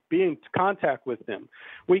week, be in contact with them.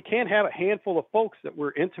 We can have a handful of folks that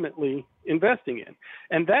we're intimately investing in.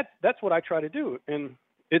 And that's what I try to do. And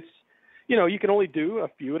it's, you can only do a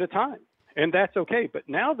few at a time, and that's okay. But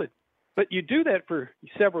you do that for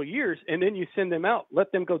several years, and then you send them out,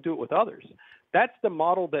 let them go do it with others. That's the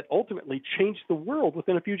model that ultimately changed the world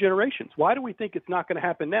within a few generations. Why do we think it's not going to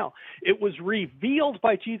happen now? It was revealed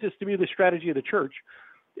by Jesus to be the strategy of the church,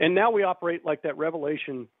 and now we operate like that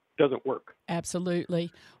revelation doesn't work.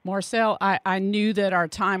 Absolutely. Marcel, I knew that our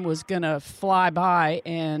time was going to fly by,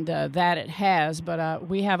 and that it has, but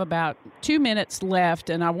we have about 2 minutes left,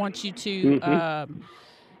 and I want you to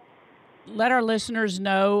let our listeners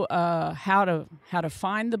know how to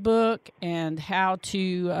find the book and how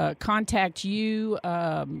to contact you.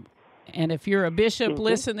 And if you're a bishop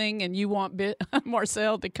listening and you want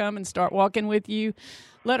Marcel to come and start walking with you,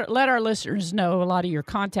 let our listeners know a lot of your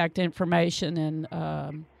contact information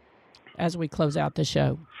and as we close out the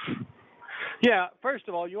show. Yeah, first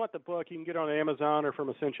of all, you want the book, you can get it on Amazon or from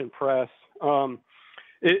Ascension Press.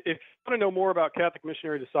 If you want to know more about Catholic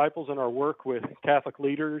Missionary Disciples and our work with Catholic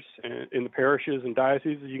leaders in the parishes and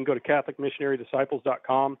dioceses, you can go to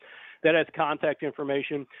CatholicMissionaryDisciples.com. That has contact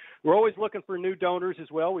information. We're always looking for new donors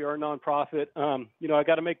as well. We are a nonprofit. I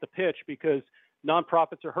got to make the pitch because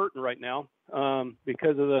nonprofits are hurting right now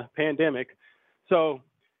because of the pandemic. So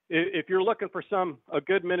if you're looking for a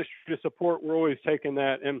good ministry to support, we're always taking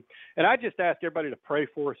that. And I just ask everybody to pray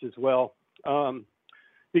for us as well.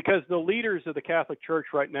 Because the leaders of the Catholic Church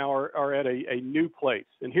right now are at a new place.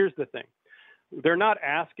 And here's the thing. They're not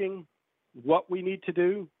asking what we need to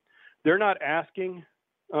do. They're not asking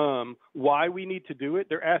why we need to do it.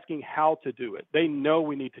 They're asking how to do it. They know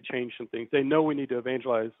we need to change some things. They know we need to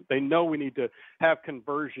evangelize. They know we need to have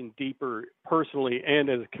conversion deeper personally and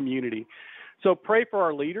as a community. So pray for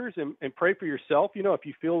our leaders and pray for yourself, if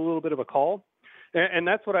you feel a little bit of a call. And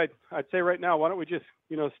that's what I'd say right now. Why don't we just,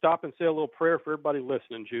 stop and say a little prayer for everybody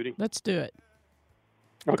listening, Judy? Let's do it.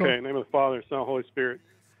 Okay, in the name of the Father, Son, and Holy Spirit.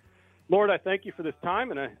 Lord, I thank you for this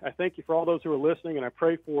time, and I thank you for all those who are listening, and I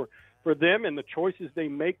pray for them and the choices they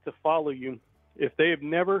make to follow you. If they have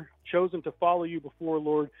never chosen to follow you before,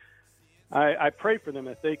 Lord, I pray for them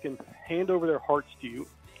that they can hand over their hearts to you.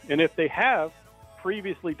 And if they have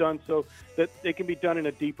previously done so, that it can be done in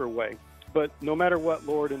a deeper way. But no matter what,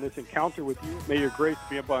 Lord, in this encounter with you, may your grace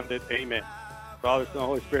be abundant. Amen. Father, Son,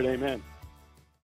 Holy Spirit, amen.